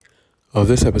On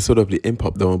this episode of the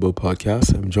Impop Downable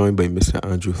podcast, I'm joined by Mr.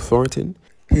 Andrew Thornton.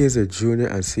 He is a junior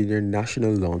and senior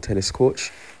national lawn tennis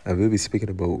coach, and we'll be speaking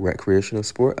about recreational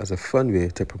sport as a fun way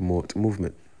to promote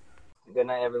movement. Good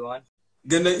night, everyone.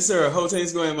 Good night, sir. How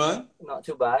things going, man? Not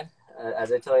too bad. As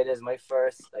I told you, this is my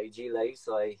first IG live,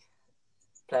 so I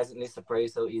pleasantly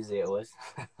surprised how easy it was.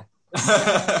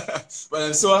 But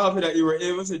I'm so happy that you were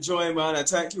able to join, man, and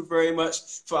thank you very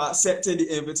much for accepting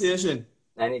the invitation.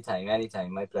 Anytime.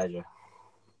 My pleasure.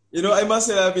 I must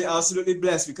say I've been absolutely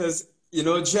blessed because,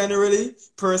 generally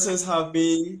persons have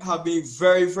been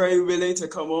very, very willing to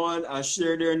come on and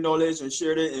share their knowledge and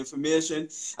share their information.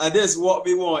 And this is what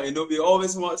we want. We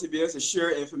always want to be able to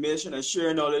share information and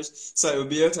share knowledge so it will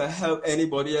be able to help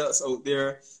anybody else out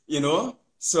there,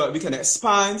 so that we can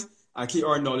expand and keep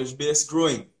our knowledge base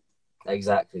growing.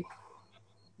 Exactly.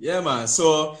 Yeah, man.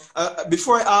 So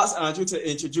before I ask Andrew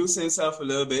to introduce himself a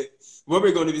little bit, what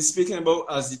we're going to be speaking about,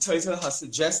 as the title has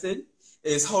suggested,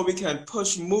 is how we can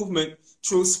push movement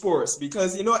through sports.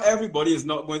 Because, everybody is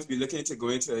not going to be looking to go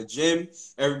into a gym.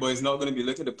 Everybody's not going to be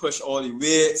looking to push all the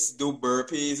weights, do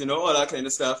burpees, all that kind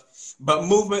of stuff. But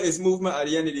movement is movement at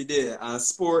the end of the day. And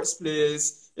sports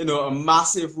plays, a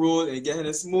massive role in getting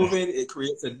us moving. It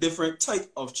creates a different type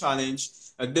of challenge,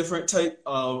 a different type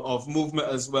of movement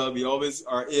as well. We always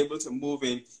are able to move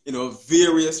in,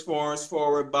 various forms,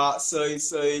 forward, back,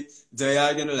 side,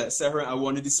 diagonal, etc. And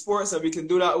one of the sports that we can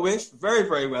do that with very,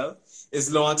 very well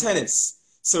is lawn tennis.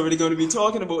 So we're going to be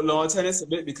talking about lawn tennis a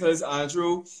bit because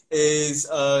Andrew is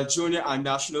a junior and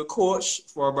national coach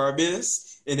for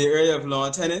Barbados in the area of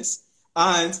lawn tennis.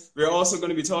 And we're also going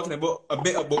to be talking about a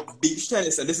bit about beach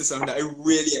tennis. And this is something that I'm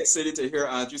really excited to hear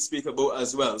Andrew speak about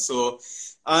as well. So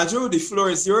Andrew, the floor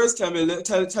is yours. Tell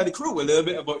the crew a little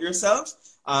bit about yourself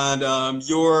and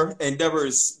your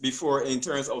endeavors before in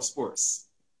terms of sports.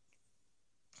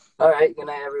 All right. Good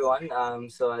night, everyone.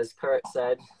 So as Kurt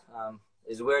said,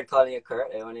 it's weird calling you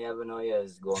Kurt. I only ever know you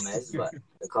as Gomez, but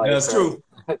I call you That's Kurt. true.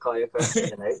 I call you Kurt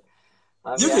tonight.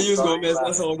 You can use Gomez.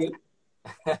 That's all good.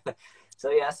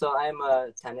 So I'm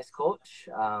a tennis coach.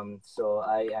 So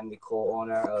I am the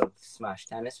co-owner of Smash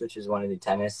Tennis, which is one of the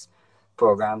tennis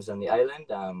programs on the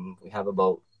island. We have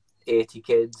about 80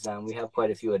 kids, and we have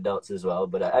quite a few adults as well.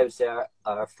 But I would say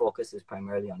our focus is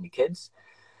primarily on the kids.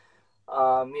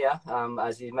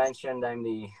 As you mentioned, I'm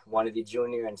one of the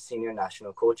junior and senior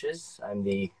national coaches. I'm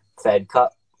the Fed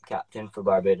Cup captain for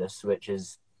Barbados, which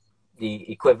is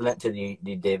the equivalent to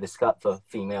the Davis Cup for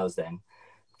females then.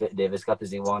 Davis Cup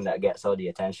is the one that gets all the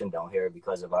attention down here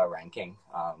because of our ranking.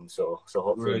 So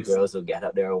hopefully Right. the girls will get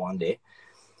up there one day.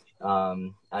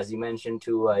 As you mentioned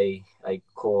too, I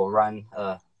co-run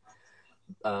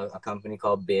a company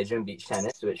called Beijing Beach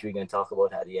Tennis, which we're going to talk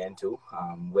about at the end too,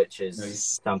 which is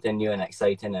Nice. something new and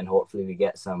exciting, and hopefully we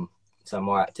get some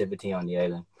more activity on the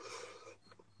island.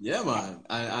 Yeah, man.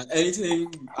 And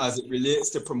anything as it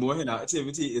relates to promoting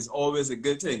activity is always a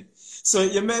good thing. So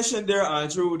you mentioned there,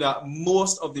 Andrew, that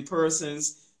most of the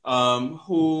persons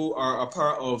who are a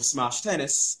part of Smash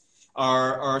Tennis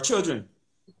are children.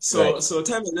 So Right. so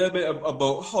tell me a little bit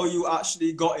about how you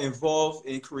actually got involved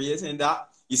in creating that.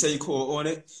 You say you co-own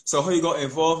it. So how you got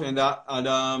involved in that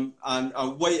and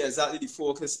what exactly the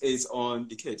focus is on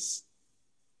the kids.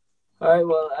 All right.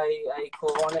 Well, I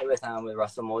co-own it with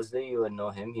Russell Mosley. You would know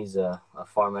him. He's a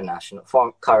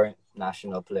current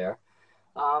national player.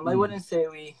 I wouldn't say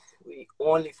we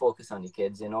only focus on the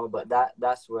kids, but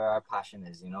that's where our passion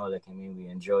is, we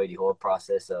enjoy the whole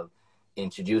process of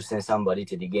introducing somebody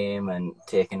to the game and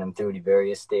taking them through the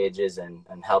various stages and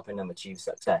helping them achieve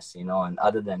success, and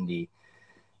other than the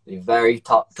very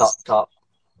top,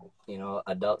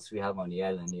 adults we have on the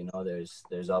island,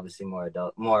 there's obviously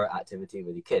more activity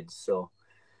with the kids. So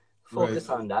focus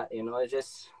Right. on that,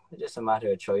 it's just a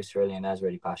matter of choice really, and that's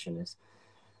where the passion is.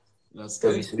 That's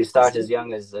So good. we start as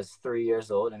young as 3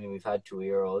 years old. We've had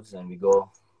 2-year-olds, and we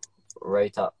go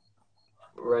right up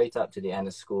to the end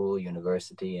of school,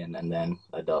 university, and then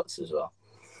adults as well.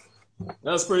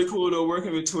 That's pretty cool though,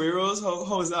 working with 2-year-olds.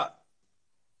 How is that?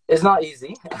 It's not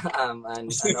easy, and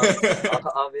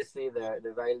obviously they're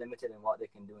very limited in what they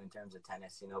can do in terms of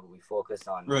tennis, but we focus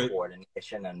on Right.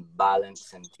 coordination and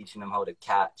balance and teaching them how to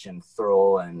catch and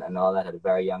throw and all that at a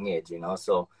very young age,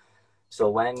 So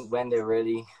when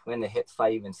they hit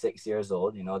 5 and 6 years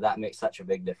old, that makes such a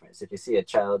big difference. If you see a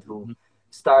child who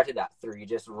started at 3,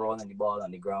 just rolling the ball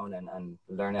on the ground and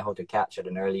learning how to catch at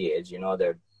an early age,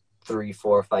 they're 3,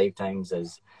 4, 5 times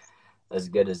as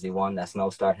good as the one that's now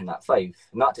starting at 5.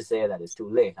 Not to say that it's too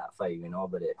late at 5,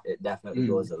 but it definitely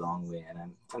goes a long way.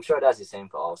 And I'm sure that's the same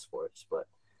for all sports, but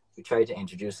we try to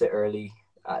introduce it early,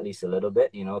 at least a little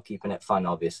bit, keeping it fun,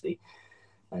 obviously.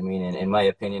 I mean, in my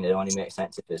opinion, it only makes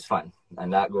sense if it's fun.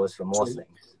 And that goes for most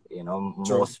things, you know,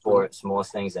 most sports,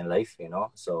 most things in life, you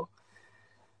know. So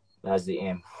that's the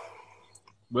aim.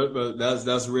 But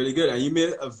that's really good. And you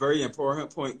made a very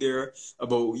important point there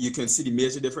about you can see the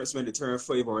major difference when they turn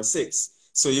 5 or 6.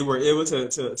 So you were able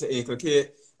to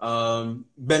inculcate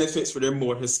benefits for their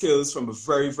motor skills from a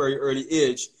very, very early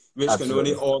age, which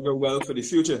Absolutely. can only augur well for the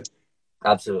future.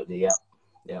 Absolutely, yeah.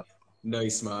 Yeah.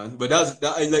 Nice, man. But that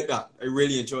I like that. I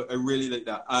really like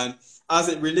that. And as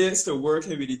it relates to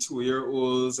working with the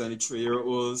 2-year-olds and the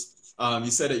 3-year-olds,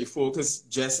 you said that you focus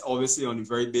just obviously on the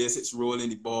very basics, rolling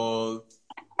the ball,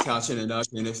 catching and that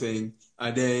kind of thing.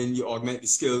 And then you augment the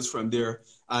skills from there.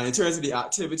 And in terms of the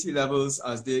activity levels,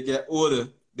 as they get older,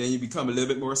 then you become a little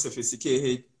bit more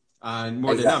sophisticated and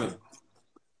more dynamic.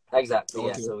 Exactly,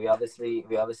 Okay. yeah. So we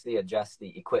obviously adjust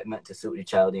the equipment to suit the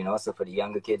child, you know. So for the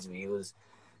younger kids,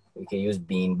 we can use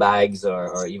bean bags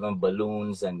or even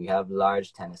balloons, and we have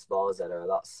large tennis balls that are a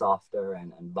lot softer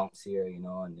and bouncier, you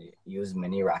know, and they use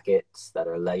mini rackets that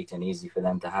are light and easy for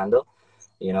them to handle,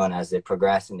 you know. And as they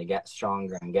progress and they get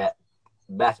stronger and get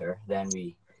better, then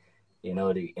we, you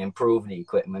know, to improve the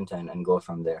equipment and go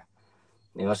from there.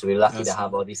 You know, so we're lucky to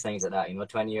have all these things like that. You know,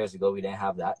 20 years ago, we didn't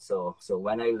have that. So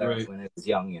when I learned, when I was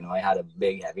young, you know, I had a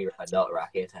big, heavy adult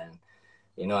racket, and,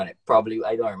 you know, and it probably,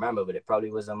 I don't remember, but it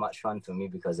probably wasn't much fun for me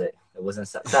because it wasn't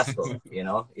successful, you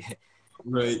know.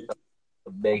 Right.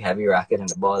 A big, heavy racket and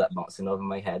the ball that bouncing over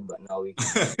my head, but now we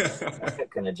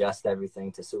can adjust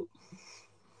everything to suit.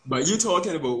 But you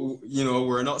talking about, you know,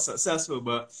 we're not successful,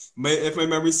 but if my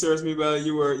memory serves me well,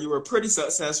 you were pretty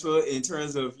successful in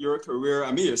terms of your career.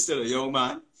 I mean, you're still a young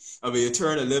man. I mean, you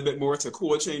turned a little bit more to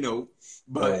coaching, you know,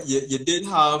 but Right. you did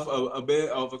have a bit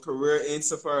of a career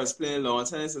insofar as playing lawn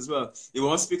tennis as well. You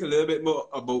want to speak a little bit more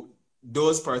about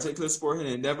those particular sporting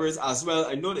endeavors as well?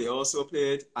 I know they also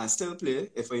played and still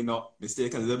play, if I'm not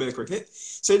mistaken, a little bit of cricket.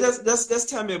 So just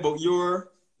tell me about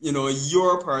your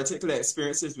particular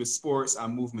experiences with sports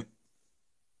and movement.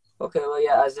 Okay, well,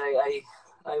 yeah, as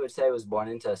I would say I was born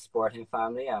into a sporting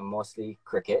family. I'm mostly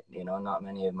cricket, you know, not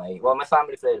many of my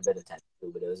family played a bit of tennis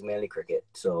too, but it was mainly cricket.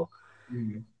 So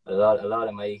a lot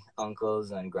of my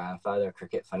uncles and grandfather are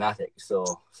cricket fanatics.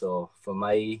 So for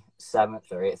my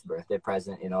 7th or 8th birthday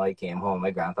present, you know, I came home. My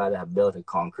grandfather had built a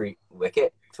concrete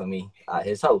wicket for me at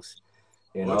his house,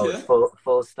 you know, Okay.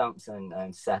 full stumps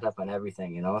and setup and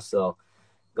everything, you know. So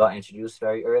got introduced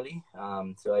very early.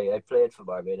 So I played for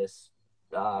Barbados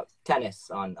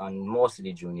tennis on most of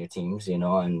the junior teams, you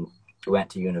know, and went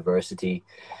to university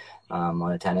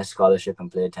on a tennis scholarship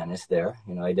and played tennis there.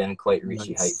 You know, I didn't quite reach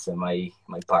the heights of my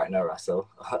partner Russell,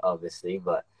 obviously,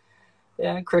 but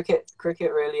yeah, cricket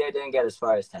really I didn't get as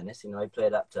far as tennis. You know, I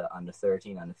played up to under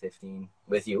 13, under 15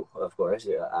 with you, of course,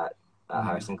 at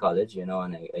Harrison College, you know,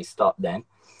 and I stopped then.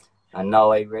 And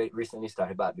now I recently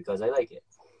started back because I like it.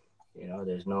 You know,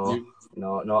 there's no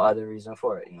other reason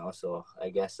for it, you know. So I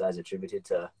guess that's attributed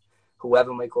to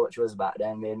whoever my coach was back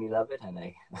then made me love it, and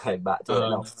I back to it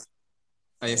now.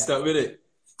 And you stuck with it.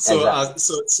 So,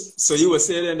 Exactly. so you were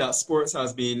saying that sports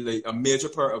has been like a major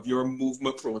part of your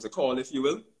movement protocol, if you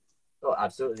will? Oh,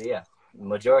 absolutely, yeah.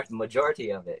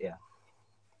 Majority of it, yeah.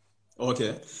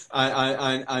 Okay.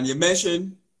 And you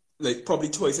mentioned, like, probably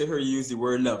twice I heard you use the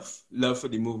word love for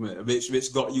the movement,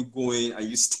 which got you going, and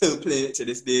you still play it to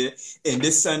this day in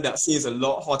this sun that seems a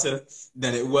lot hotter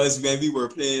than it was when we were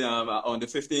playing on the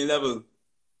 15 level.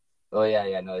 Oh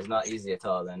yeah, no, it's not easy at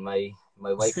all. And my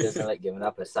wife doesn't like giving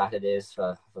up her Saturdays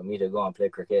for me to go and play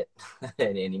cricket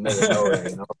in the middle of nowhere,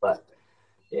 you know. But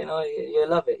you know, you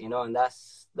love it, you know, and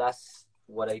that's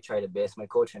what I try to base my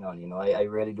coaching on. You know, I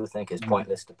really do think it's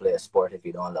pointless to play a sport if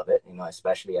you don't love it, you know,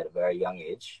 especially at a very young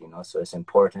age, you know. So it's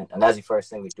important, and that's the first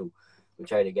thing we do. We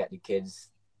try to get the kids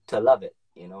to love it,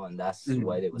 you know, and that's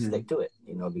why they will stick to it,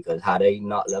 you know, because had I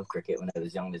not loved cricket when I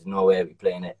was young, there's no way I'd be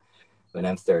playing it when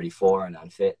I'm 34 and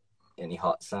unfit in the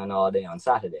hot sun all day on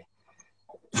Saturday,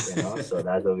 you know. So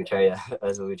that's what we try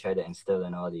to instill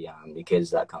in all the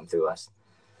kids that come through us.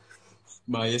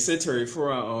 Man, you said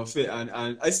 34 on fit, and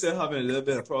I still having a little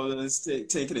bit of problems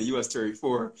taking the US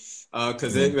 34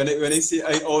 because when I see,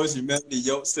 I always remember the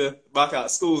youngster back at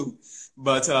school,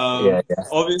 but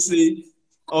obviously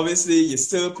you're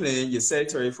still playing. You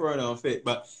said 34 and on fit,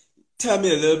 but tell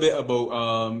me a little bit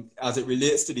about as it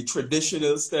relates to the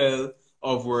traditional style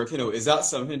of work. You know, is that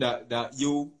something that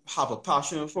you have a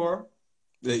passion for,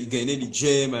 like getting in the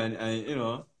gym and you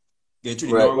know, getting to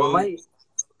the normal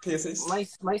places?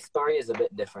 My story is a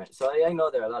bit different. So I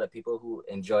know there are a lot of people who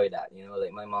enjoy that. You know,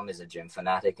 like my mom is a gym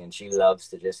fanatic and she loves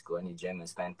to just go in the gym and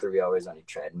spend 3 hours on the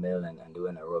treadmill and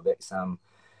doing aerobics.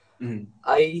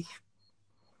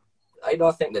 I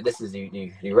don't think that this is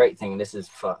the right thing. This is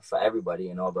for everybody,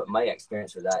 you know. But my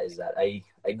experience with that is that I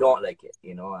don't like it,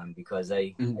 you know, and because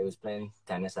I was playing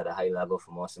tennis at a high level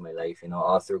for most of my life, you know,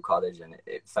 all through college, and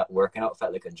it felt working out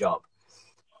felt like a job,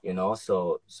 you know.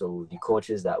 So the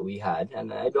coaches that we had,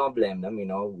 and I don't blame them, you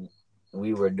know,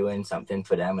 we were doing something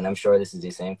for them, and I'm sure this is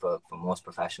the same for most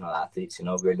professional athletes, you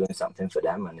know. We're doing something for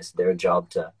them, and it's their job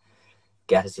to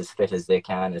get us as fit as they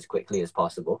can as quickly as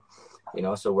possible. You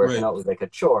know, so working out was like a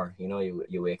chore. You know,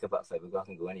 you wake up at 5 o'clock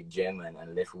and go in the gym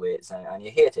and lift weights, and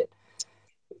you hate it.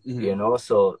 You know,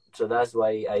 so that's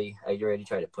why I really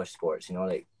try to push sports. You know,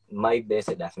 like my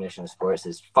basic definition of sports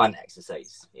is fun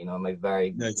exercise. You know, my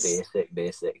very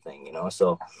basic thing. You know,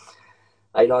 so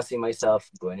I don't see myself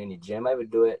going in the gym. I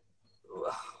would do it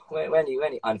when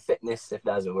the unfitness, if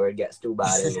that's a word, gets too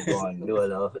bad. I would go and do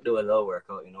a little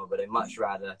workout. You know, but I'd much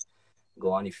rather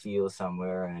go on the field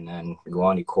somewhere and then go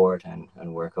on the court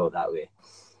and work out that way.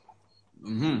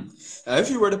 If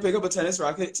you were to pick up a tennis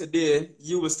racket today,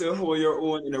 you would still hold your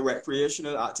own in a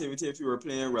recreational activity if you were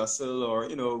playing Russell or,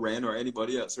 you know, Ren or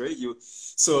anybody else, right?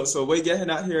 So what we're getting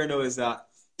at here now is that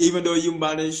even though you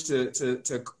managed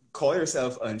to call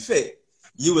yourself unfit,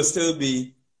 you would still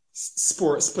be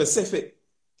sport specific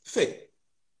fit.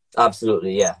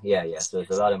 Absolutely, yeah. So there's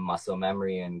a lot of muscle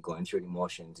memory and going through the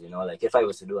motions, you know. Like if I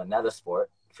was to do another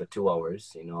sport for 2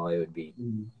 hours, you know, it would be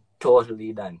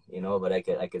totally done, you know. But I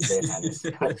could play tennis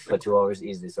for 2 hours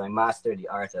easily. So I mastered the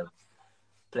art of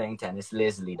playing tennis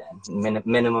lazily then,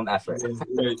 minimum effort.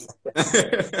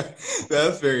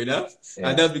 That's fair enough,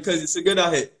 and that's because it's a good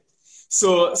at it.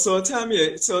 So tell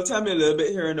me a little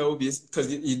bit here now, because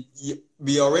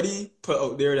we already put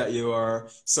out there that you are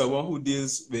someone who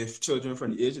deals with children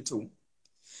from the age of 2, and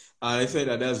I think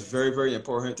that that's very, very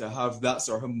important to have that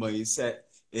sort of mindset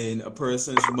in a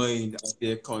person's mind as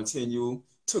they continue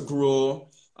to grow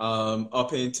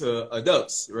up into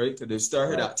adults, right? Because they've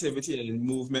started activity and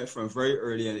movement from very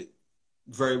early, and it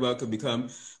very well could become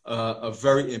a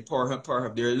very important part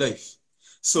of their life.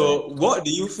 So what do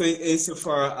you think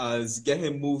insofar as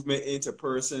getting movement into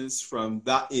persons from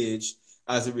that age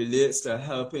as it relates to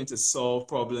helping to solve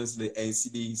problems like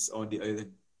NCDs on the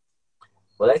island?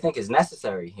 Well, I think it's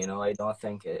necessary, you know. I don't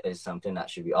think it is something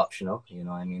that should be optional, you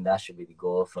know. I mean, that should be the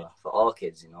goal for all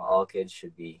kids, you know. All kids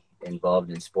should be involved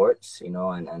in sports, you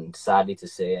know, and sadly to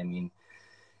say, I mean,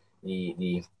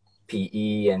 the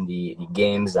PE and the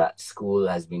games that school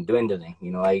has been dwindling, you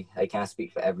know. I can't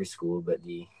speak for every school, but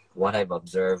what I've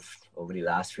observed over the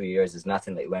last few years is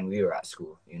nothing like when we were at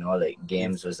school, you know. Like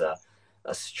games was a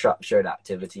structured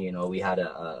activity, you know. We had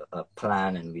a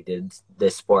plan and we did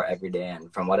this sport every day,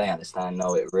 and from what I understand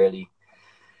now, it really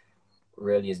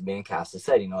is being cast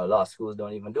aside, you know. A lot of schools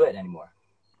don't even do it anymore,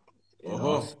 you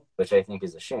know, which I think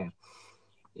is a shame,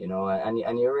 you know. And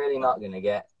you're really not going to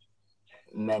get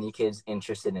many kids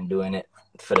interested in doing it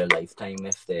for their lifetime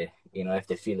if they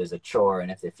feel it's a chore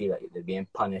and if they feel like they're being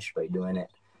punished by doing it.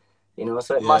 You know,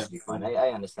 so it must be fun.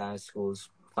 I understand schools'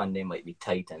 funding might be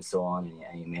tight and so on,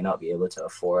 and you may not be able to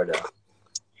afford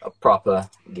a proper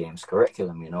games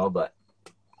curriculum, you know, but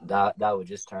that would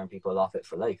just turn people off it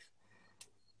for life.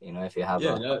 You know, if you have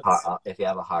a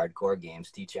hardcore games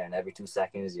teacher and every 2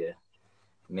 seconds you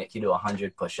make you do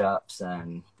 100 push-ups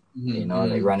and, you know,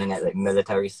 like running it like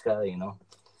military style, you know.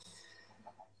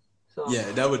 So,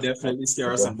 yeah, that would definitely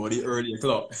scare somebody early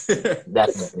o'clock.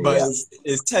 Definitely, but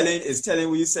it's telling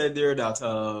what you said there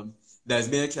that that's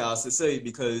being cast aside,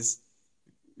 because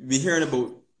we're hearing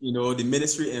about, you know, the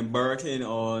ministry embarking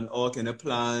on all kind of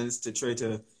plans to try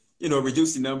to, you know,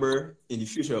 reduce the number in the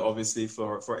future, obviously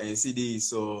for NCDs.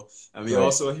 So, and we're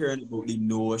also hearing about the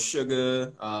no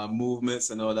sugar movements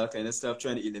and all that kind of stuff,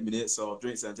 trying to eliminate soft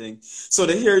drinks and things. So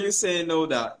to hear you saying now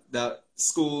that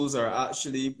schools are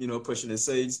actually, you know, pushing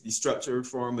aside the structured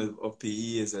form of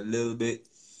PE is a little bit,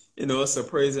 you know,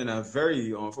 surprising and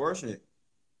very unfortunate.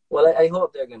 Well, I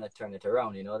hope they're going to turn it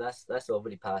around, you know. That's over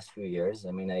the past few years.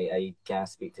 I mean, I can't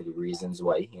speak to the reasons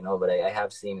why, you know, but I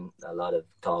have seen a lot of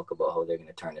talk about how they're going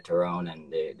to turn it around,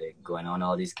 and they're going on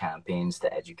all these campaigns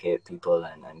to educate people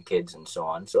and kids and so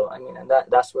on. So, I mean, and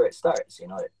that's where it starts, you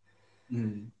know.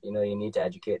 You know, you need to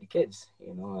educate the kids,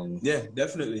 you know. And yeah,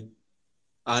 definitely.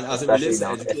 And as it relates to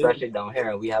education, especially down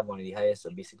here, we have one of the highest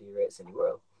obesity rates in the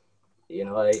world. You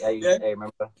know, I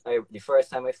remember the first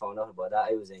time I found out about that,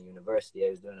 I was in university. I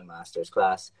was doing a master's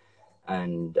class,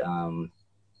 and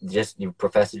the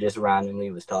professor just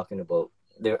randomly was talking about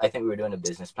I think we were doing a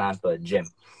business plan for a gym,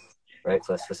 right?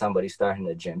 For somebody starting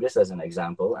a gym, just as an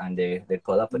example, and they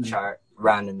pull up a chart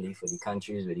randomly for the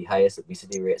countries with the highest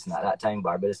obesity rates, and at that time,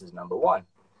 Barbados is number 1.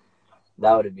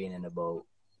 That would have been in about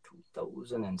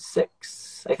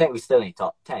 2006. I think we still in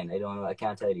top 10. I don't know. I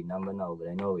can't tell you the number now, but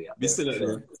I know we up We there. still up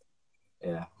there.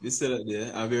 Yeah. We're still up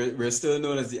there. And we're still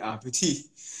known as the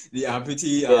amputee. The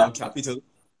amputee capital,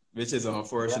 which is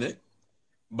unfortunate.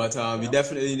 But we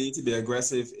definitely need to be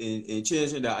aggressive in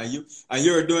changing that. And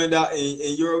you're doing that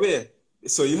in your way.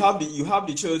 So you have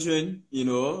the children,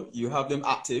 you have them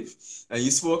active, and you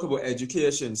spoke about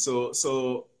education.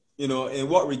 So in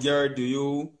what regard do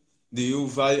you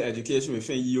value education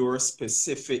within your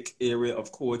specific area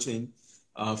of coaching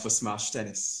for smash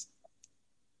tennis?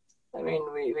 I mean,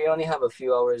 we only have a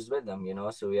few hours with them,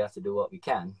 so we have to do what we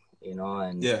can,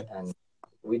 and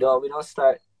we don't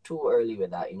start too early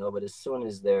with that, but as soon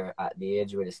as they're at the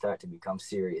age where they start to become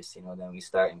serious, then we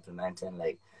start implementing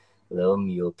like little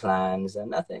meal plans and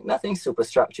nothing super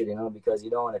structured, because you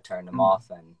don't want to turn them off,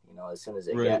 and as soon as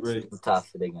it gets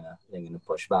tough, they're gonna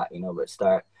push back, but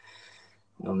start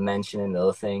mentioning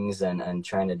little things and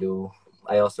trying to do.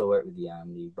 I also work with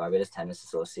the Barbados Tennis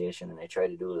Association, and I try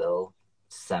to do little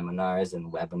seminars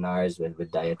and webinars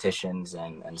with dietitians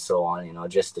and so on,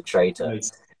 just to try to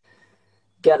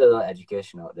get a little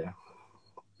education out there.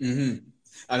 Mm-hmm.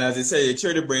 And as I say, you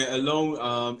try to bring it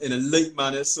along in a light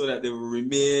manner so that they will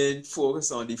remain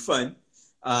focused on the fun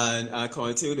and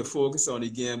continue to focus on the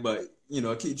game, but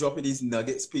keep dropping these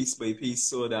nuggets piece by piece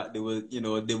so that they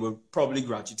will probably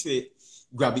gravitate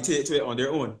to it on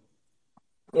their own.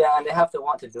 Yeah, and they have to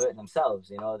want to do it themselves,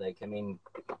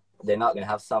 they're not going to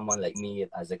have someone like me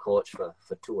as a coach for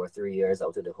 2 or 3 years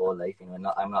out of the whole life. I'm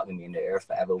not going to be in the air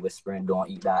forever whispering, don't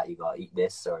eat that, you got to eat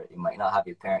this. Or you might not have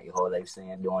your parent your whole life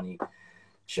saying, don't eat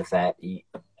shafat, eat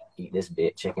this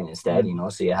bit chicken instead,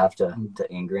 So you have to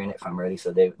ingrain it from early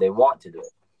so they want to do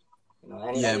it.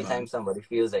 Anytime somebody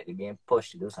feels like they're being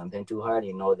pushed to do something too hard,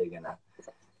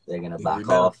 they're gonna back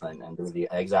off and do the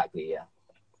exactly.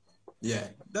 Yeah,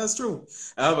 that's true.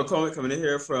 I have a comment coming in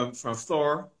here from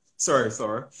Thor.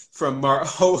 From Mark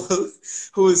Howell,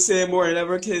 who is saying more than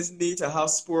ever kids need to have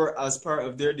sport as part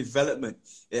of their development.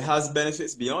 It has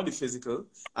benefits beyond the physical,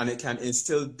 and it can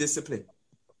instill discipline.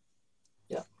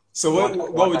 Yeah. So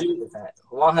what would you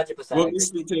 100%? What would you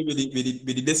speak to with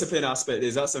the discipline aspect?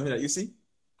 Is that something that you see?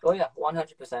 Oh yeah,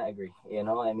 100% agree.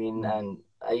 And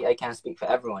I can't speak for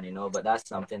everyone, but that's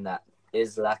something that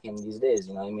is lacking these days.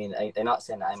 I'm not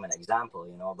saying that I'm an example,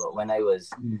 but when I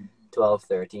was 12,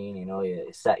 13, you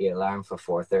set your alarm for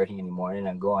 4:30 in the morning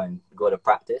and go to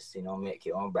practice, make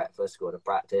your own breakfast, go to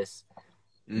practice,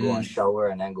 go and shower,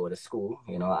 and then go to school.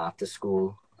 After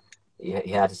school,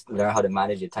 you had to learn how to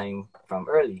manage your time from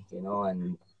early,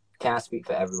 and can't speak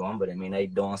for everyone, but I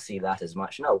don't see that as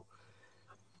much now.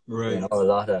 Right. A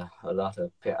lot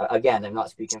of again, I'm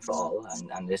not speaking for all,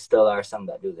 and there still are some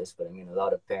that do this, but a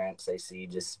lot of parents I see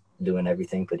just doing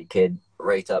everything for the kid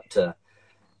right up to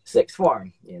sixth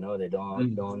form. They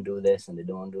don't do this and they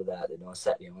don't do that. They don't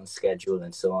set their own schedule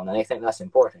and so on. And I think that's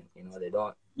important. They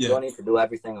don't need to do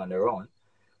everything on their own.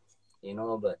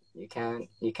 But you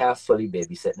can't fully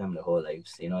babysit them their whole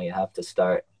lives. You have to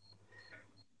start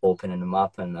opening them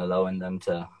up and allowing them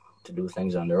to do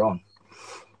things on their own.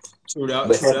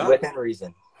 Within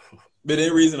reason.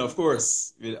 Within reason, of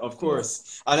course.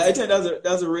 And I think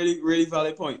that's a really, really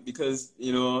valid point, because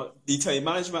the time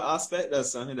management aspect,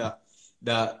 that's something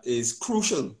that is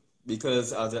crucial,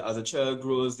 because as a child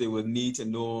grows, they will need to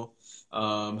know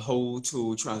how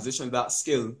to transition that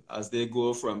skill as they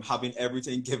go from having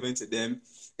everything given to them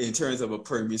in terms of a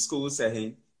primary school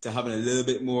setting to having a little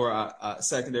bit more at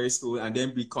secondary school, and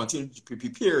then continue to be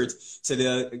prepared so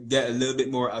they'll get a little bit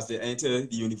more as they enter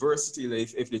the university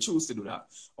life, if they choose to do that,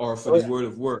 or for the world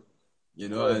of work,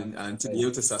 and to be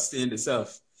able to sustain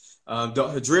themselves.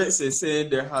 Dr. Dritz is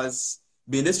saying there has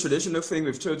been this traditional thing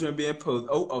with children being pulled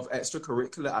out of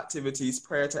extracurricular activities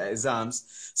prior to exams,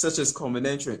 such as common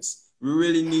entrance. We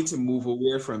really need to move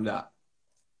away from that.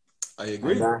 I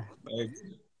agree.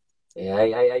 Yeah,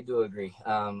 I do agree.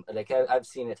 I've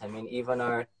seen it. Even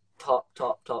our top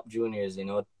juniors,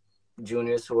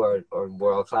 juniors who are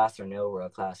world class or near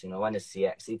world class, when it's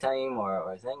CXC time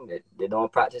or thing, they don't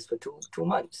practice for two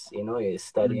months. You're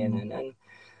studying, and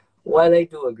while I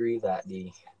do agree that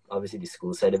obviously the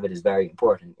school side of it is very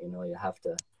important, you have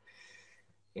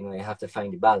to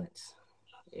find the balance.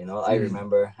 I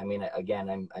remember,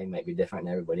 again, I might be different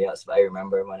than everybody else, but I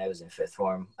remember when I was in fifth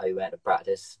form, I went to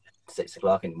practice 6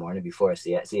 o'clock in the morning before a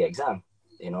CXC exam,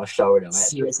 showered and went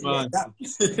straight to the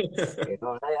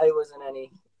exam. I wasn't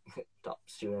any top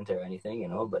student or anything,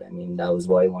 but that was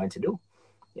what I wanted to do,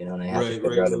 and I had to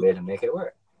figure out a way to make it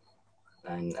work.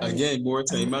 Again, more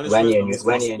time management.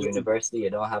 When you're in university, you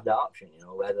don't have the option,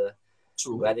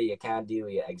 whether you can't deal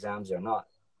with your exams or not,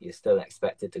 you're still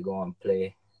expected to go and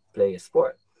play play a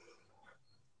sport.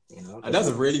 And that's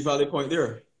a really valid point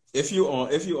there. If you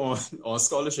on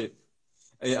scholarship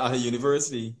at a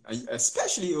university,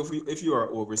 especially if you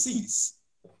are overseas,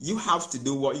 you have to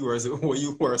do what you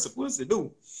are supposed to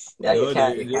do. Yeah,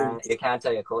 you can't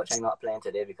tell your coach I'm not playing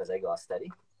today because I got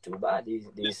study. Too bad.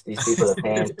 These people are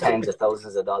paying tens of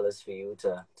thousands of dollars for you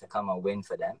to come and win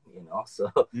for them.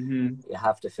 So you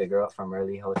have to figure out from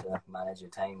early how to manage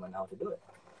your time and how to do it.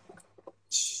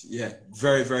 Yeah,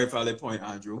 very, very valid point,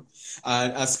 Andrew.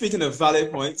 And speaking of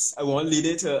valid points, I want to lead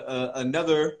into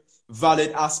another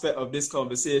valid aspect of this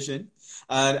conversation.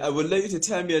 And I would like you to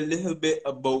tell me a little bit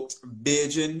about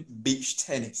Beijing beach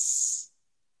tennis.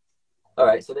 All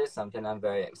right, so there's something I'm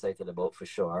very excited about for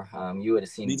sure. You would have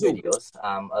seen videos.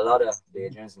 A lot of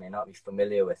Beijingers may not be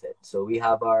familiar with it. So we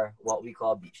have our what we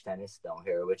call beach tennis down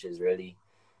here, which is really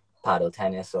paddle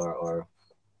tennis or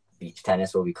beach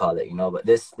tennis, what we call it, But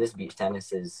this beach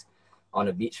tennis is on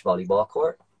a beach volleyball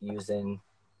court using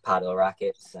paddle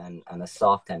rackets and a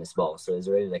soft tennis ball. So it's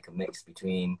really like a mix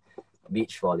between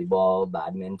beach volleyball,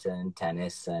 badminton,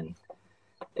 tennis, and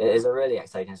it is a really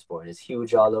exciting sport. It's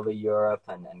huge all over Europe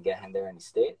and getting there in the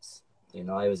States.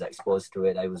 I was exposed to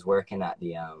it. I was working at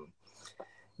the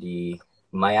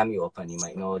Miami Open. You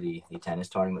might know the tennis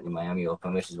tournament, the Miami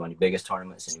Open, which is one of the biggest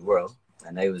tournaments in the world.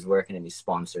 And I was working in the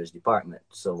sponsors department.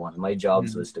 So one of my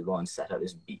jobs was to go and set up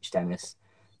this beach tennis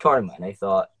tournament. And I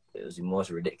thought it was the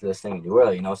most ridiculous thing in the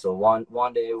world, So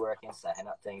one day working, setting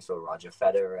up things for Roger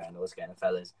Federer and those kind of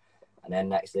fellas. And then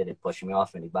next day they push me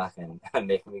off in the back and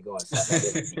making me go and set up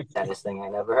this beach tennis thing I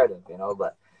never heard of,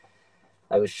 But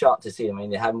I was shocked to see. I mean,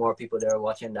 they had more people there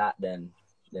watching that than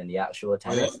the actual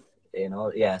tennis,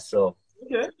 Yeah, so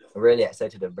I'm really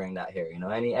excited to bring that here,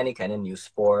 Any kind of new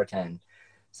sport and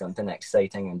something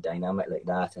exciting and dynamic like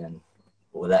that, and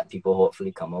we'll let people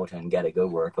hopefully come out and get a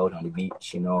good workout on the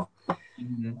beach. You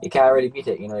can't really beat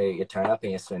it. You turn up in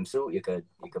your swimsuit. You could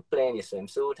play in your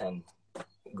swimsuit and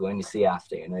go in the sea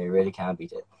after. You really can't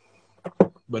beat it.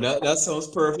 But that sounds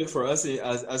perfect for us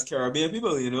as Caribbean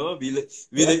people.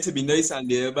 We like to be nice and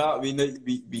laid back.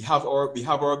 We have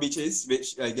our beaches,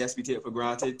 which I guess we take for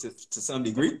granted to some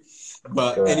degree.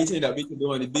 But anything that we can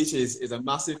do on the beaches is a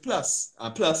massive plus.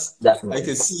 And plus, definitely, I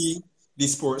can see the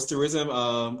sports tourism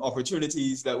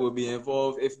opportunities that will be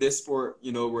involved if this sport,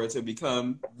 were to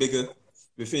become bigger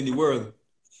within the world.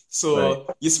 So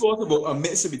you spoke about a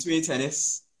mix between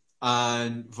tennis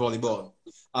and volleyball.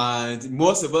 And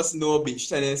most of us know beach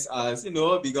tennis as,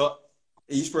 we got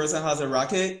each person has a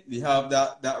racket. We have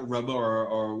that rubber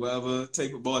or whatever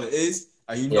type of ball it is.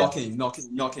 Are you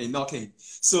knocking?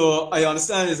 So I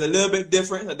understand it's a little bit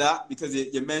different to that because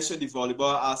you mentioned the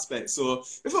volleyball aspect. So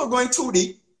if we're going too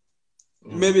deep,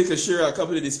 maybe you could share a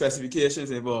couple of the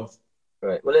specifications involved.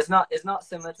 Right. Well, it's not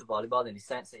similar to volleyball in the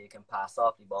sense that you can pass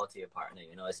off the ball to your partner.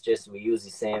 It's just we use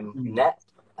the same net,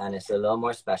 and it's a little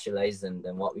more specialized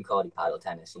than what we call the paddle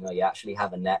tennis. You actually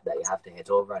have a net that you have to hit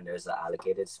over, and there's an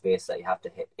allocated space that you have to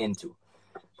hit into.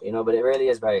 But it really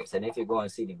is very exciting. If you go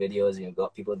and see the videos, you've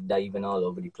got people diving all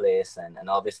over the place, and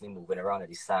obviously moving around in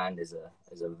the sand is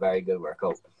a very good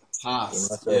workout.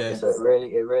 So it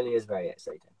really is very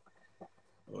exciting.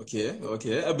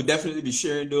 Okay. I would definitely be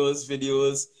sharing those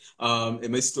videos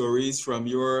in my stories from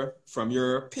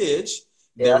your page.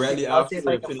 Yeah, I'll see if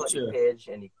I can put the page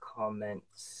in the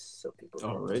comments so people.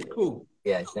 All right, cool.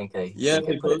 Yeah, I think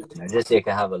people, just so you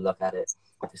can have a look at it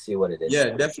to see what it is.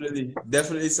 Yeah,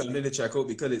 definitely something to check out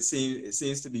because it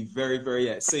seems to be very, very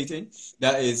exciting.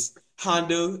 That is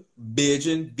handle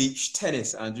Beijing beach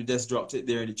tennis, and you just dropped it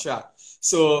there in the chat.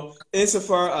 So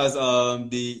insofar as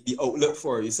the outlook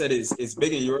for it, you said it's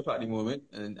big in Europe at the moment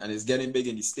and it's getting big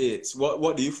in the States.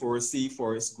 What do you foresee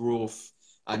for its growth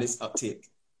and its uptake?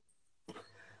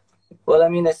 Well, I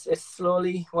mean, it's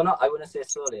slowly. Well, I wouldn't say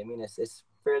slowly. I mean, it's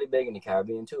fairly big in the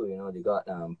Caribbean too. They got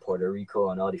Puerto Rico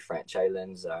and all the French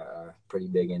islands are pretty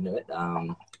big into it.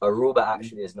 Aruba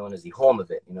actually is known as the home of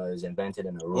it. It was invented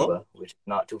in Aruba, which is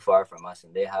not too far from us,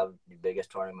 and they have the biggest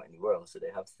tournament in the world. So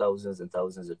they have thousands and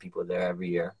thousands of people there every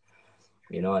year.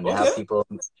 And they have people.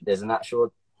 There's an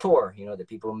actual tour. The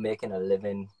people making a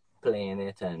living playing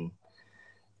it, and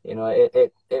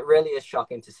it really is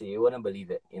shocking to see. You wouldn't believe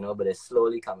it, but it's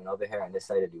slowly coming over here on this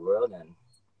side of the world, and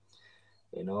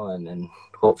and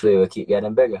hopefully we'll keep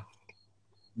getting bigger.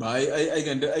 But I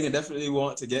can definitely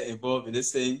want to get involved in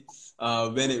this thing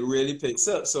when it really picks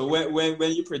up. So when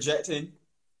you're projecting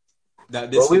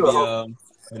that this we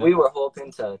were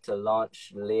hoping to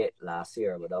launch late last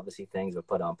year, but obviously things were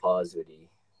put on pause with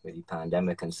the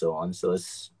pandemic and so on. So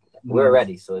we're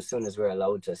ready. So as soon as we're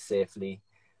allowed to safely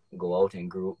go out in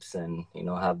groups and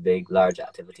have large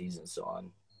activities and so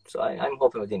on, So I'm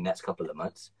hoping within the next couple of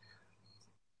months.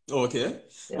 Okay.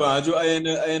 Yeah. Well, Andrew, I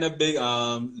am a big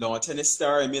lawn tennis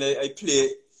star. I mean, I play,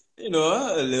 a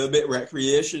little bit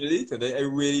recreationally because I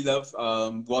really love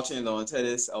watching lawn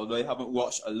tennis, although I haven't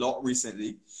watched a lot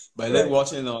recently. But I like Right.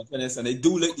 watching lawn tennis, and I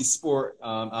do like the sport.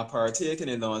 I partaking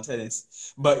in lawn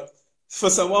tennis. But for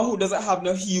someone who doesn't have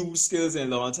no huge skills in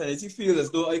lawn tennis, you feel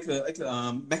as though I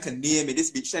could make a name in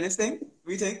this beach tennis thing? What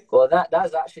do you think? Well,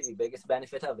 that's actually the biggest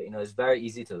benefit of it. It's very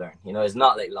easy to learn. It's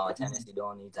not like lawn tennis. You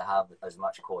don't need to have as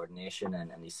much coordination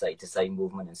and the side-to-side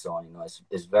movement and so on.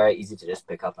 It's very easy to just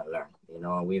pick up and learn.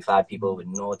 We've had people with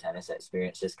no tennis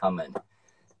experience just come in.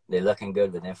 They're looking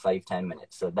good within 5-10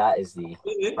 minutes. So that is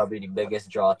probably the biggest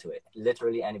draw to it.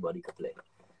 Literally anybody could play.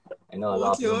 I know a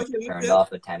lot of people get turned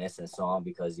off at tennis and so on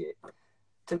because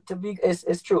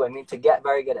it's true. I mean, to get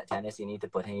very good at tennis, you need to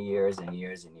put in years and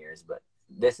years and years. But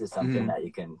this is something that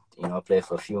you can, play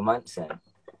for a few months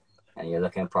and you're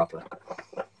looking proper.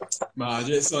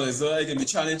 Man, so I can be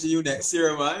challenging you next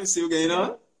year, man. See what's going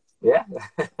on? Yeah.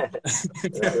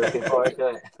 Looking forward to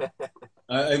it.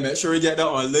 I make sure we get that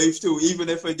on live too, even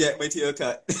if I get my tail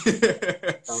cut. You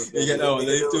get that on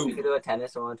live too. We can do a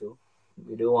tennis one too.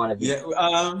 We do want to be. Yeah,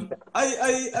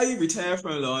 I retire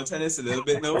from lawn tennis a little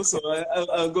bit now, so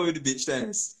I'll go with the beach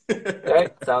tennis.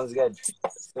 Right, sounds good.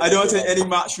 I don't think any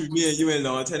match with me and you in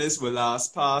lawn tennis will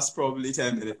last past probably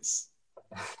 10 minutes.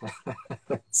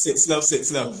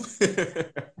 6-love.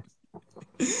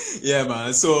 Yeah,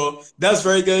 man. So that's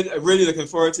very good. I'm really looking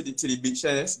forward to the beach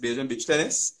tennis, Belgian beach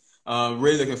tennis.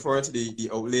 Really looking forward to the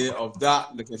outlay of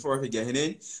that. Looking forward to getting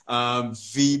in.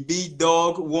 VB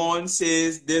Dog 1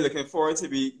 says they're looking forward to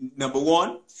be number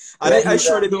 1. I'm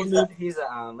sure they don't need.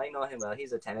 I know him well.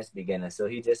 He's a tennis beginner, so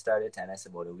he just started tennis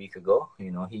about a week ago.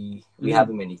 We have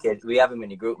him in the kids. We have him in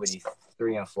the group with the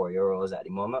 3 and 4 year olds at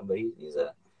the moment, but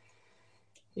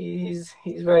he's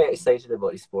very excited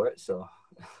about the sport. So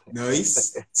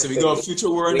nice. So we got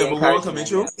future world number 1 coming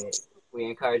through. We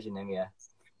encouraging him, yeah.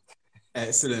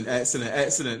 Excellent. That's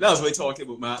what we're talking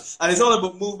about, man. And it's all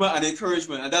about movement and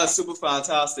encouragement, and that's super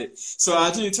fantastic. So,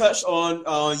 Andrew, you touched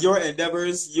on your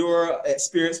endeavors, your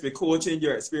experience with coaching,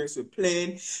 your experience with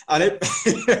playing, and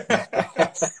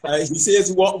he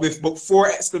says what with about 4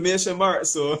 exclamation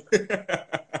marks. So,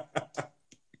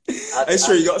 I'm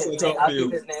sure you got some talk for you. I'll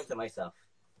keep his name to myself.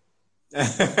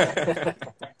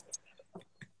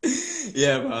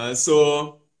 Yeah, man.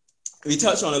 So we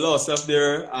touched on a lot of stuff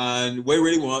there, and what we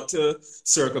really want to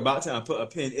circle back to and put a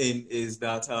pin in is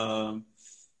that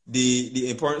the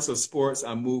importance of sports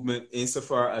and movement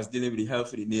insofar as dealing with the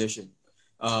health of the nation.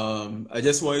 I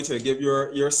just want you to give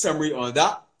your summary on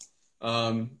that,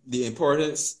 the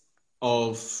importance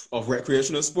of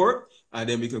recreational sport, and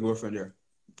then we can go from there.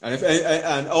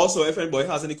 And also, if anybody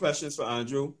has any questions for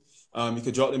Andrew, you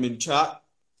can drop them in the chat,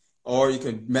 or you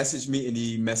can message me in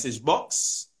the message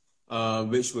box.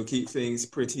 Which will keep things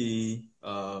pretty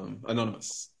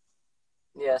anonymous.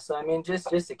 Yeah, so I mean, just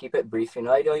to keep it brief,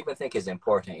 I don't even think it's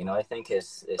important. I think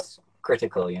it's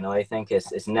critical. I think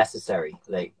it's necessary.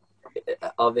 Like,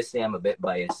 obviously, I'm a bit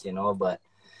biased, but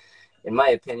in my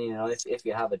opinion, if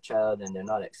you have a child and they're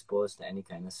not exposed to any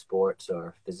kind of sports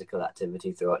or physical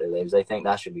activity throughout their lives, I think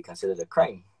that should be considered a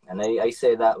crime. And I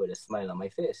say that with a smile on my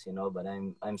face, but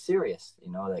I'm serious,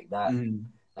 like that. Mm.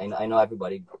 I know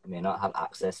everybody may not have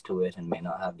access to it and may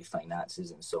not have the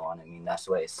finances and so on. I mean, that's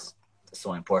why it's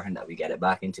so important that we get it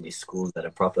back into these schools at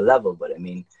a proper level. But I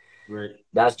mean, right.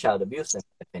 That's child abuse in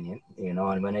my opinion,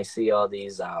 and when I see all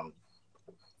these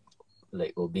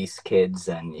like obese kids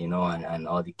and, and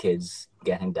all the kids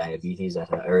getting diabetes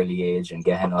at an early age and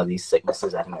getting all these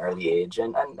sicknesses at an early age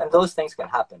and those things can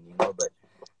happen, but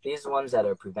these ones that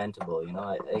are preventable,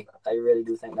 I really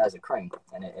do think that's a crime,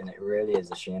 and it really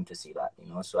is a shame to see that,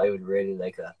 So I would really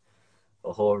like a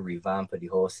whole revamp of the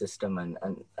whole system, and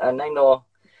I know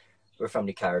we're from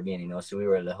the Caribbean, so we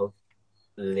were a little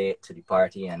late to the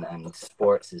party, and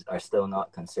sports are still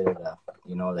not considered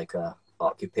like a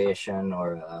occupation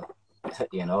or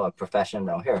a profession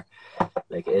down here,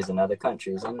 like it is in other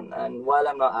countries. And while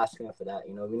I'm not asking for that,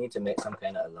 we need to make some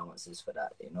kind of allowances for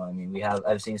that. I mean,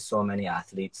 I've seen so many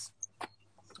athletes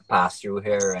pass through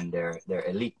here and they're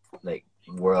elite, like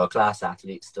world-class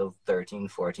athletes, still 13,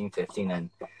 14, 15. And,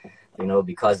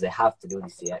 because they have to do the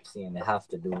CXC and they have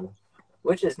to do,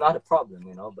 which is not a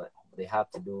problem, but they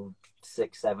have to do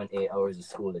 6, 7, 8 hours of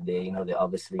school a day, they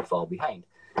obviously fall behind.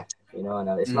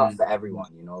 And it's not for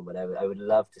everyone, but I would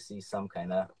love to see some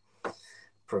kind of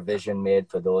provision made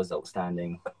for those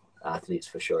outstanding athletes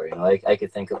for sure. I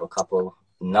could think of a couple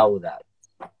now that,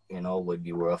 would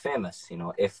be world famous,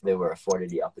 if they were afforded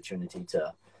the opportunity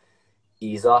to,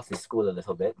 ease off the school a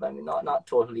little bit. But I mean, not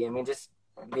totally. I mean, just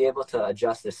be able to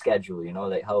adjust the schedule, you know,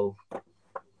 like how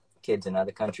kids in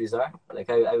other countries are. Like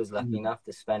I was lucky enough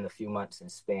to spend a few months in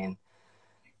Spain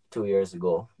 2 years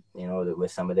ago, you know,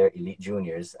 with some of their elite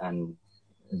juniors, and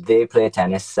they play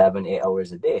tennis 7-8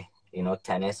 hours a day, you know,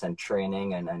 tennis and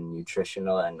training and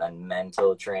nutritional and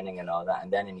mental training and all that.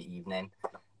 And then in the evening,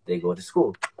 they go to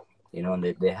school, you know, and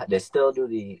they still do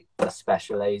the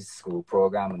specialized school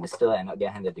program, and they still end up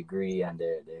getting the degree and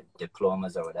the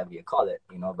diplomas or whatever you call it,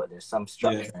 you know, but there's some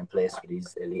structure in place for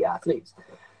these elite athletes,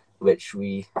 which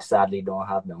we sadly don't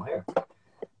have down here,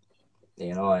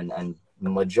 you know, and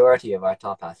majority of our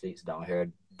top athletes down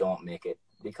here don't make it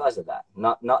because of that.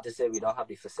 Not to say we don't have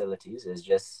the facilities, it's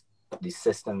just the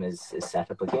system is set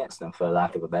up against them, for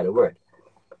lack of a better word.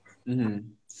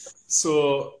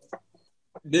 So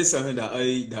this is something that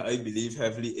I believe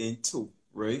heavily into,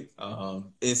 right?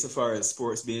 Insofar as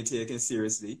sports being taken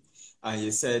seriously, and you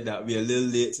said that we're a little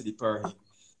late to the party.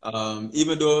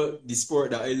 Even though the sport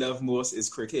that I love most is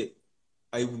cricket,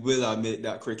 I will admit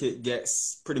that cricket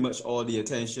gets pretty much all the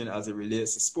attention as it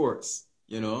relates to sports,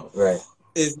 you know? Right.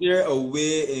 Is there a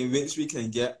way in which we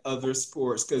can get other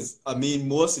sports? Because, I mean,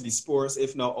 most of the sports,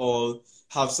 if not all,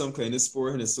 have some kind of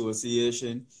sporting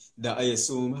association that I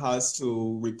assume has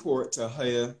to report to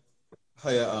higher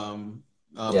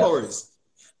powers.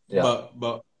 Yeah.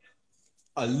 But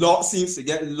a lot seems to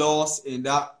get lost in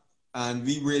that, and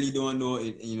we really don't know,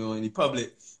 in the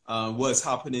public, what's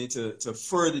happening to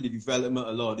further the development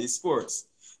of a lot of these sports.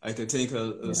 I could think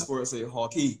of sports like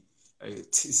hockey,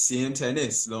 same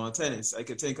tennis, lawn tennis. I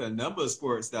could think of a number of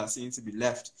sports that seem to be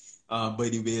left by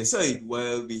the wayside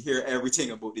while we hear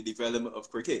everything about the development of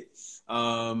cricket.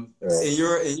 Right.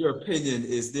 In your opinion,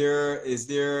 is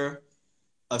there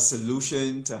a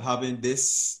solution to having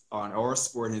this on our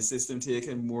sporting system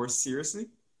taken more seriously?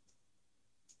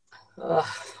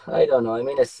 I don't know. I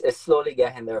mean, it's slowly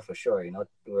getting there for sure. You know,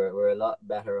 we're a lot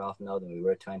better off now than we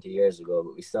were 20 years ago,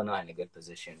 but we're still not in a good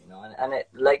position. You know, and it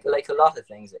like a lot of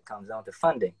things, it comes down to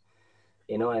funding.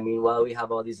 You know, I mean, while we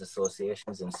have all these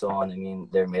associations and so on, I mean,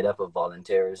 they're made up of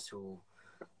volunteers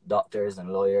doctors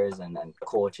and lawyers and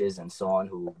coaches and so on,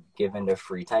 who give in their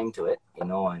free time to it. You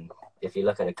know, and if you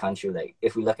look at a country like,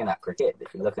 if we're looking at cricket,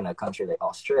 if you're looking at a country like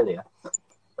Australia,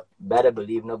 better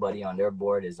believe nobody on their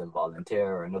board is a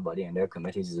volunteer, or nobody in their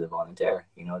committees is a volunteer.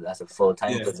 You know, that's a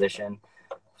full-time position,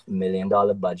 $1 million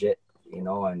budget, you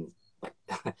know, and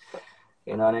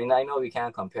you know, and I know we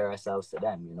can't compare ourselves to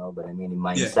them, you know, but I mean, the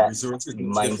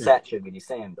mindset should be the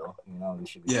same, though. You know, we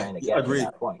should be trying to get to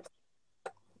that point.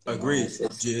 Agreed.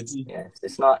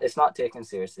 It's not taken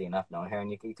seriously enough down here,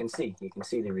 and you can see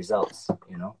the results,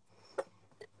 you know.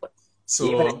 So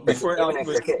even in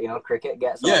cricket, you know, cricket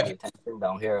gets all the attention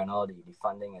down here and all the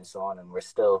funding and so on, and we're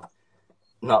still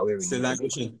not where we need to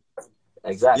be.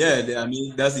 Exactly. Yeah, I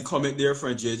mean, that's the comment there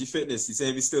from JG Fitness. He's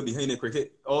saying we're still behind in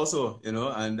cricket also, you know,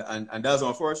 and that's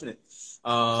unfortunate.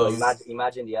 So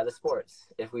imagine the other sports.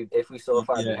 If we so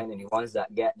far behind, the ones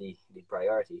that get the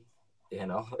priority, you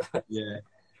know. Yeah,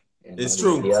 you know, it's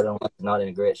true. The other ones not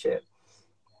in great shape.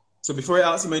 So before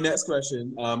I answer my next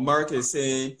question, Mark is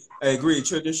saying, I agree,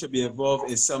 children should be involved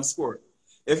in some sport.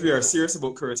 If we are serious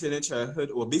about curtailing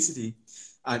childhood obesity,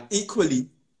 and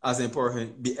equally as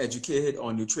important, be educated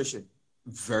on nutrition.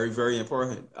 Very, very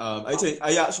important.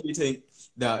 I actually think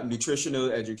that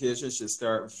nutritional education should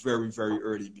start very, very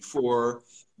early, before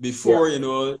you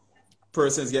know,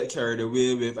 persons get carried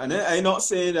away with. And I'm not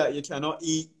saying that you cannot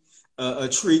eat a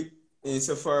treat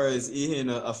insofar as eating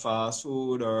a fast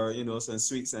food or, you know, some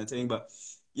sweets and things, but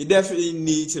you definitely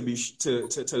need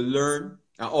to learn,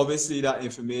 and obviously that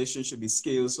information should be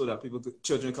scaled so that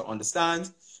children can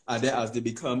understand, and then as they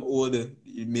become older,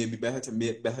 it may be better to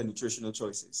make better nutritional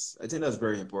choices. I think that's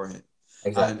very important.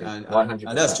 Exactly. And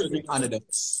that's children and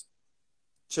adults.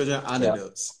 Children and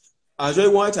adults. Andre,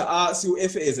 wanted to ask you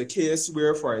if it is a case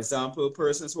where, for example,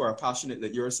 persons who are passionate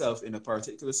like yourself in a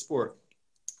particular sport,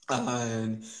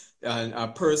 and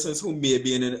persons who may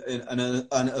be in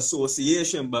an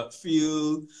association but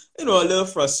feel, you know, a little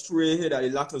frustrated at the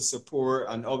lack of support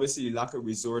and obviously the lack of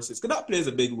resources, because that plays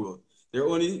a big role. There are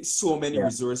only so many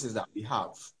resources that we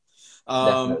have.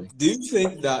 Do you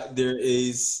think that there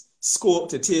is scope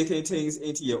to taking things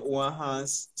into your own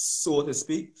hands, so to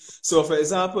speak? So, for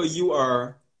example, you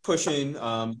are pushing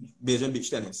Beijing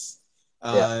beach tennis.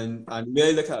 And the way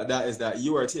I look at that is that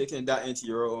you are taking that into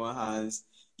your own hands.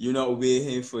 You're not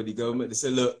waiting for the government to say,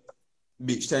 look,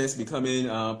 beach tennis becoming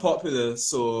popular,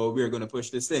 so we're going to push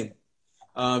this thing.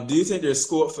 Do you think there's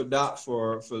scope for that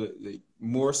for like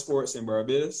more sports in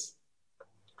Barbados?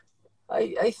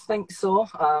 I think so.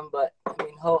 But I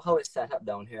mean, how it's set up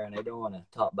down here, and I don't want to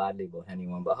talk badly about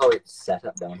anyone, but how it's set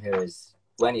up down here is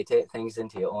when you take things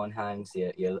into your own hands,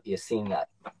 you're seen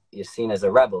as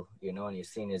a rebel, you know, and you're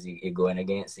seen as you're going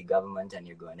against the government and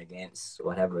you're going against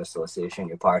whatever association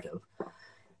you're part of,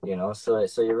 you know. So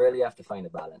you really have to find a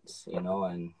balance, you know,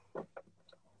 and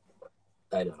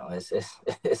I don't know,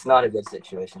 it's not a good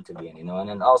situation to be in, you know. And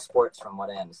in all sports, from what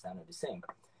I understand, are the same.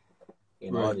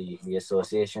 You know, Right. the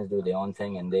associations do their own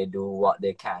thing and they do what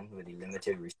they can with the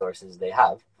limited resources they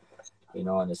have, you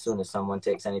know, and as soon as someone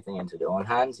takes anything into their own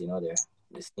hands, you know, they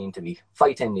seem to be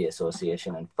fighting the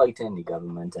association and fighting the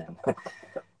government and,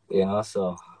 you know,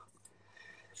 so.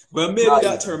 Well, maybe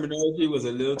that terminology was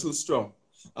a little too strong.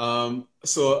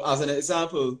 So as an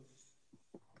example,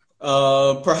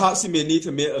 perhaps you may need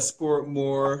to make a sport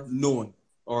more known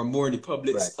or more in the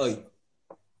public's eye.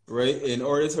 Right, in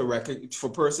order for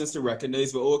persons to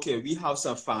recognize, well, okay, we have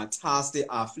some fantastic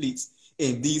athletes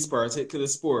in these particular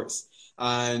sports,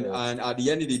 and at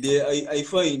the end of the day, I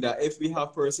find that if we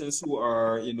have persons who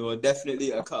are, you know,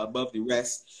 definitely a cut above the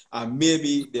rest, and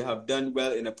maybe they have done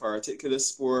well in a particular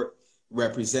sport,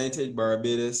 represented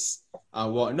Barbados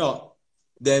and whatnot,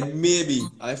 then maybe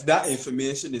if that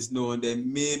information is known,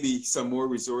 then maybe some more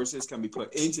resources can be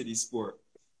put into the sport,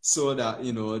 so that,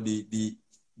 you know, the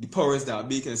powers that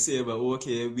be can say, well,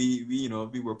 okay, we you know,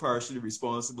 we were partially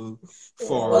responsible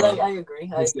for. Well, I agree.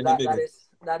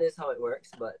 That is how it works,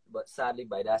 but sadly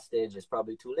by that stage it's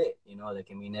probably too late. You know, like,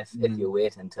 I mean, if you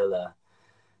wait until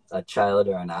a child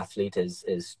or an athlete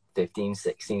is 15,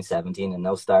 16, 17 and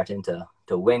now starting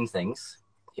to win things,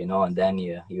 you know, and then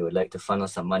you would like to funnel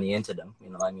some money into them, you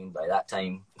know, I mean, by that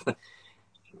time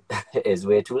it is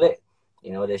way too late.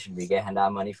 You know, they should be getting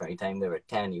that money from the time they were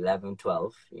 10, 11,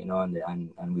 12, you know,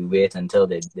 and we wait until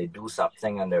they do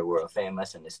something and they're world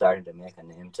famous and they started to make a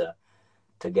name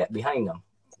to get behind them,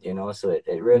 you know. So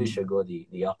it really should go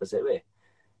the opposite way.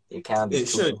 You can't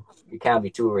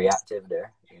be too reactive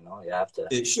there, you know. You have to.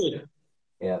 It should.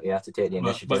 Yeah, you have to take the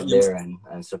initiative there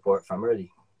and support from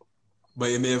early. But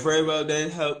you may very well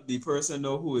then help the person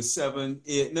know who is 7,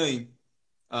 8, 9,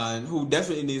 and who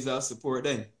definitely needs that support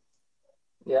then.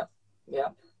 Yeah. Yeah,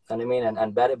 and I mean,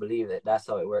 and better believe that that's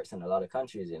how it works in a lot of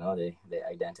countries. You know, they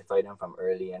identify them from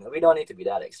early, and we don't need to be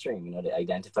that extreme. You know, they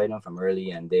identify them from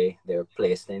early, and they're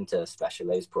placed into a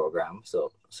specialized program.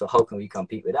 So how can we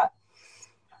compete with that?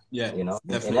 Yeah, you know,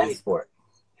 definitely. in any sport,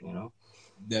 you know.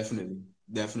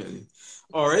 Definitely.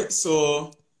 All right.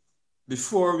 So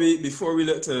before we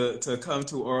look to come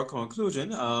to our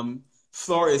conclusion,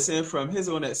 Flor is saying from his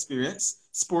own experience,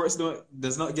 sports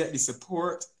does not get the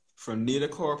support from neither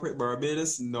corporate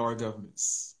Barbados nor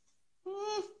governments.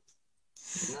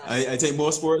 I think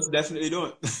most sports definitely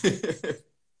don't.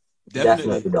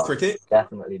 Definitely don't. Cricket?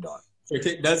 Definitely don't.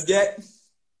 Cricket does get.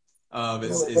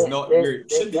 It's not where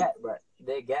it should be.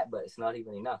 They get, but it's not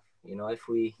even enough. You know, if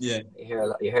we you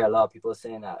hear a lot of people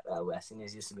saying that West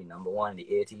Indies used to be number one in the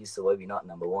 80s, so why we not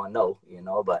number one? No, you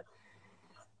know, but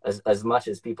as much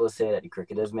as people say that the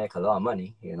cricketers make a lot of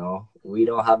money, you know, we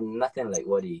don't have nothing like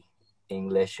what the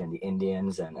English and the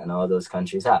Indians and all those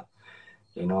countries have,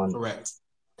 you know. Correct.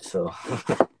 So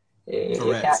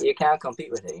you can't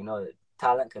compete with it. You know,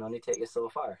 talent can only take you so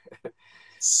far.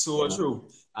 So true.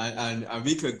 And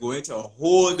we could go into a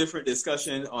whole different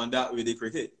discussion on that with the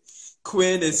cricket.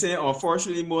 Quinn is saying,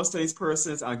 unfortunately, most times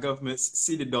persons and governments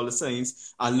see the dollar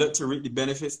signs and look to reap the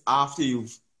benefits after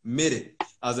you've made it,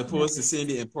 as opposed to seeing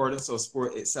the importance of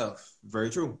sport itself.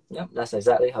 Very true. Yeah, that's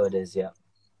exactly how it is. Yeah.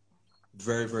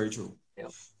 Very, very true. Yeah.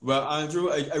 Well,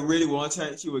 Andrew, I really want to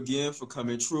thank you again for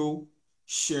coming through,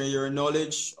 sharing your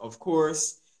knowledge, of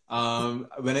course.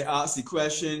 When I asked the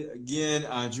question again,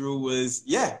 Andrew was,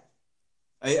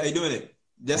 I doing it.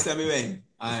 Just tell me when.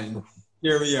 And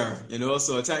here we are, you know.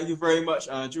 So thank you very much,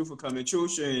 Andrew, for coming through,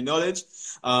 sharing your knowledge.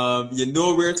 You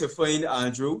know where to find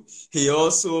Andrew. He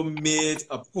also made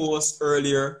a post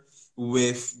earlier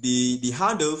with the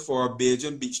handle for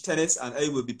Beijing Beach Tennis, and I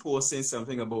will be posting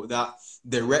something about that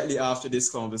directly after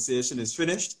this conversation is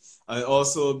finished. I'll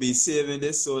also be saving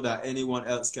this so that anyone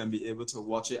else can be able to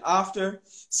watch it after.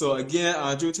 So again,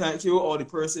 Andrew, thank you. All the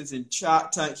persons in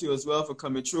chat, thank you as well for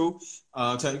coming through.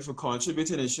 Thank you for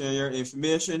contributing and sharing your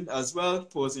information as well,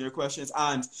 posting your questions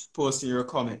and posting your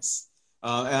comments.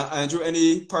 Andrew,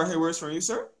 any parting words from you,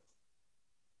 sir?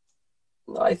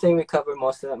 No, I think we covered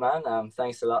most of it, man.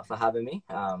 Thanks a lot for having me.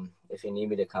 If you need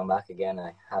me to come back again,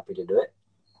 I'm happy to do it.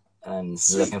 And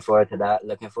looking forward to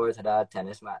that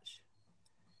tennis match.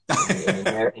 In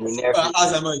the near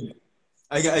future.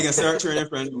 I can start turning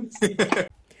friend.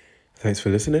 Thanks for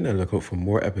listening, and look out for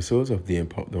more episodes of the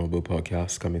Impact Downable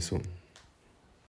podcast coming soon.